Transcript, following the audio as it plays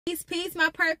Peace, peace,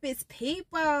 my purpose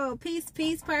people. Peace,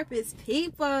 peace, purpose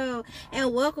people.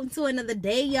 And welcome to another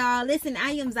day, y'all. Listen,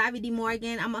 I am Zavie D.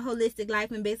 Morgan. I'm a holistic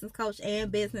life and business coach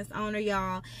and business owner,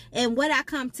 y'all. And what I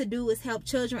come to do is help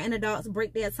children and adults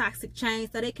break their toxic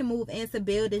chains so they can move into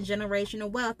building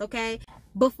generational wealth, okay?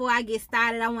 Before I get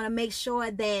started, I want to make sure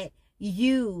that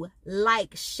you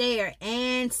like, share,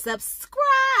 and subscribe,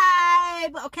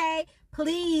 okay?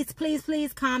 Please, please,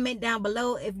 please comment down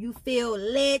below if you feel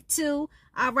led to.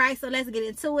 All right, so let's get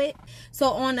into it. So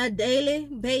on a daily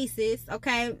basis,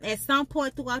 okay, at some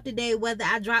point throughout the day, whether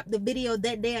I drop the video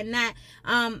that day or not,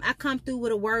 I come through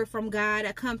with a word from God.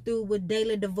 I come through with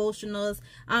daily devotionals,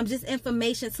 just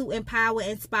information to empower,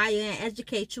 inspire, and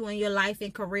educate you in your life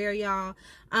and career, y'all.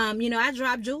 You know, I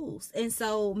drop jewels, and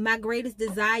so my greatest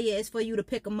desire is for you to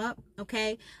pick them up,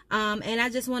 okay? And I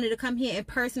just wanted to come here and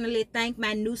personally thank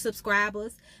my new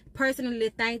subscribers, personally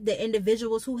thank the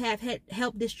individuals who have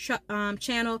helped this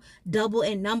channel double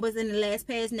in numbers in the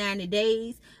past 90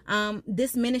 days.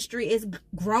 This ministry is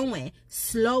growing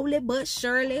slowly but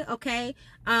surely, okay?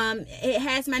 It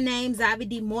has my name, Zavie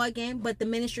D. Morgan, but the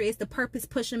ministry is the Purpose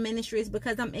Pushing Ministries,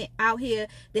 because I'm out here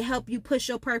to help you push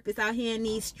your purpose out here in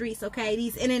these streets, okay?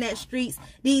 These internet streets,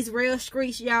 these real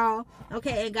streets, y'all,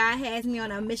 okay? And God has me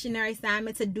on a missionary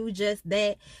assignment to do just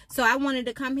that. So I wanted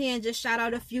to come here and just shout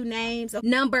out a few names.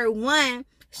 Number one,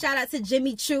 shout out to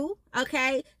Jimmy Choo,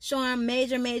 okay? Showing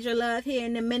major love here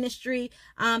in the ministry.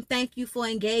 Thank you for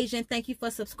engaging. Thank you for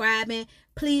subscribing.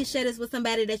 Please share this with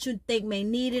somebody that you think may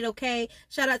need it, okay?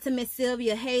 Shout out to Miss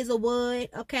Sylvia Hazelwood,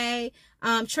 okay?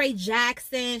 Trey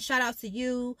Jackson, shout out to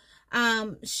you.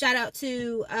 Shout out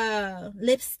to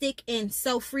Lipstick and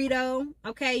Sofrito,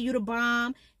 okay? You the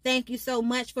bomb. Thank you so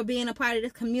much for being a part of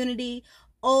this community.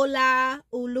 Ola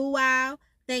Uluau,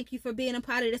 thank you for being a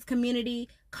part of this community.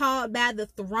 Called by the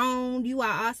Throne, you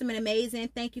are awesome and amazing.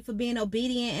 Thank you for being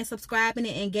obedient and subscribing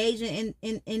and engaging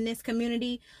in this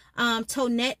community.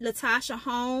 Tonette Latasha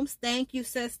Holmes, thank you,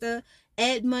 sister.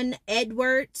 Edmund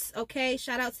Edwards, okay,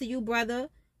 shout out to you, brother.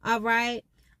 All right.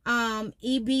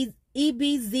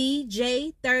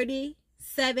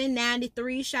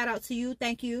 EBZJ3793, shout out to you,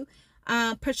 thank you.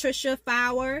 Patricia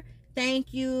Fowler,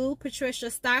 thank you.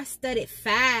 Patricia Star-Studded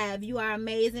 5, you are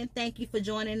amazing. Thank you for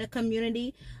joining the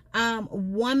community.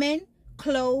 Woman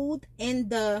clothed in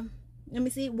the, let me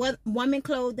see, what woman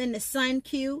clothed in the sun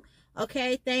Q,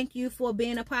 okay, thank you for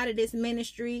being a part of this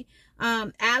ministry.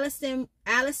 Allison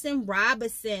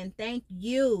Robinson, thank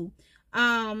you.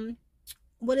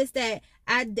 What is that?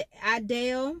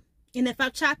 Adele. And if I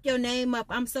chop your name up,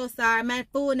 I'm so sorry. My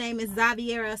full name is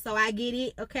Zaviera, so I get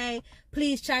it, okay?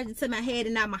 Please charge it to my head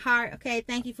and not my heart, okay?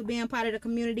 Thank you for being part of the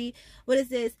community. What is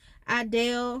this?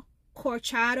 Adele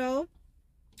Corchado.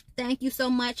 Thank you so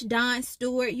much. Don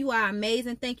Stewart, you are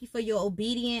amazing. Thank you for your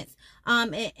obedience.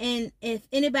 And if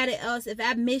anybody else, if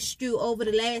I missed you over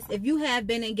the last, if you have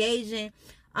been engaging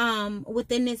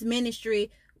within this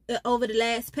ministry over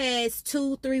the past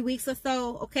 2-3 weeks or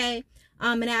so, okay,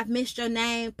 and I've missed your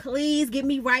name, please get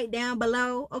me right down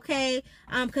below, okay?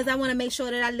 Because I want to make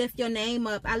sure that I lift your name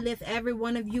up. I lift every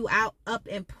one of you up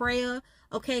in prayer,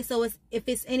 okay? So if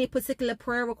it's any particular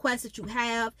prayer request that you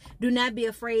have, do not be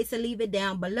afraid to leave it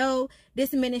down below.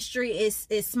 This ministry is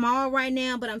small right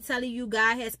now, but I'm telling you,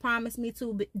 God has promised me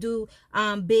to do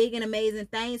big and amazing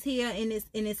things here in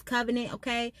this covenant,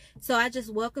 okay? So I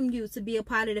just welcome you to be a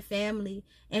part of the family.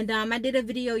 And I did a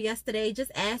video yesterday just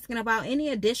asking about any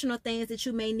additional things that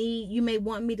you may need, you may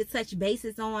want me to touch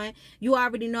bases on. You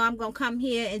already know I'm going to come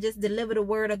here and just deliver the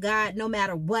word of God no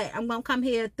matter what. I'm going to come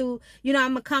here through, you know,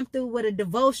 I'm going to come through with a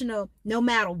devotional no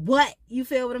matter what. You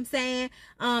feel what I'm saying?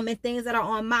 And things that are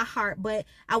on my heart. But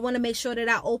I want to make sure that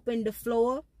I open the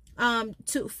floor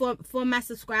for my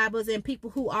subscribers and people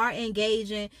who are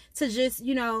engaging to just,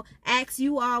 you know, ask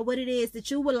you all what it is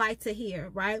that you would like to hear,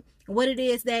 right? What it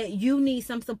is that you need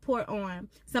some support on,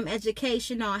 some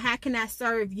education on. How can I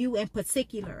serve you in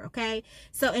particular, okay?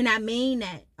 So, and I mean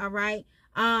that, all right?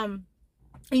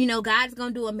 You know, God's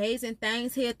going to do amazing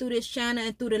things here through this channel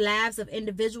and through the lives of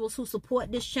individuals who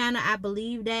support this channel. I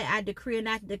believe that. I decree and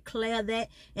I declare that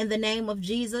in the name of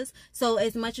Jesus. So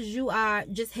as much as you are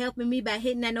just helping me by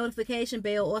hitting that notification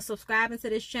bell or subscribing to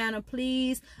this channel,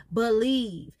 please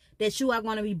believe that you are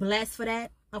going to be blessed for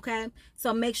that, okay?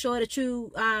 So make sure that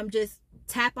you just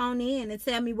tap on in and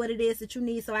tell me what it is that you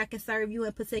need so I can serve you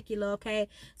in particular, okay?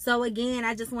 So again,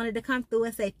 I just wanted to come through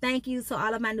and say thank you to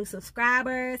all of my new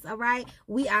subscribers, all right?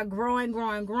 We are growing,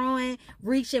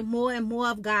 reaching more and more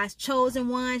of God's chosen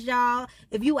ones, y'all.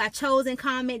 If you are chosen,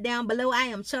 comment down below. I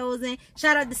am chosen.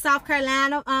 Shout out to South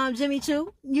Carolina, Jimmy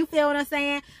Choo. You feel what I'm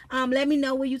saying? Let me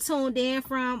know where you tuned in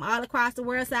from all across the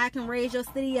world so I can raise your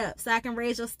city up, so I can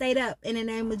raise your state up in the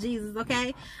name of Jesus,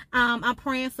 okay? I'm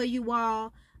praying for you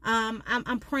all.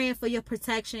 I'm praying for your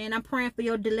protection. I'm praying for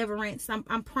your deliverance.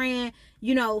 I'm praying,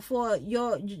 you know, for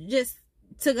your, just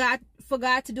to God, for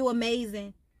God to do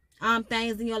amazing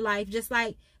things in your life, just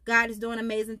like God is doing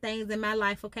amazing things in my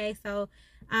life, okay? So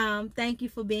thank you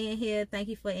for being here. Thank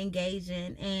you for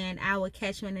engaging, and I will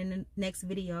catch you in the next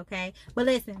video, okay? But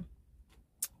listen,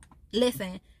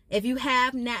 if you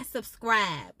have not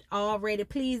subscribed already,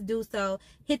 please do so.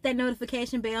 Hit that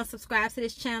notification bell, subscribe to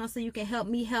this channel so you can help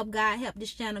me help God, help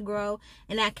this channel grow,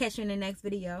 and I'll catch you in the next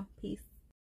video. Peace.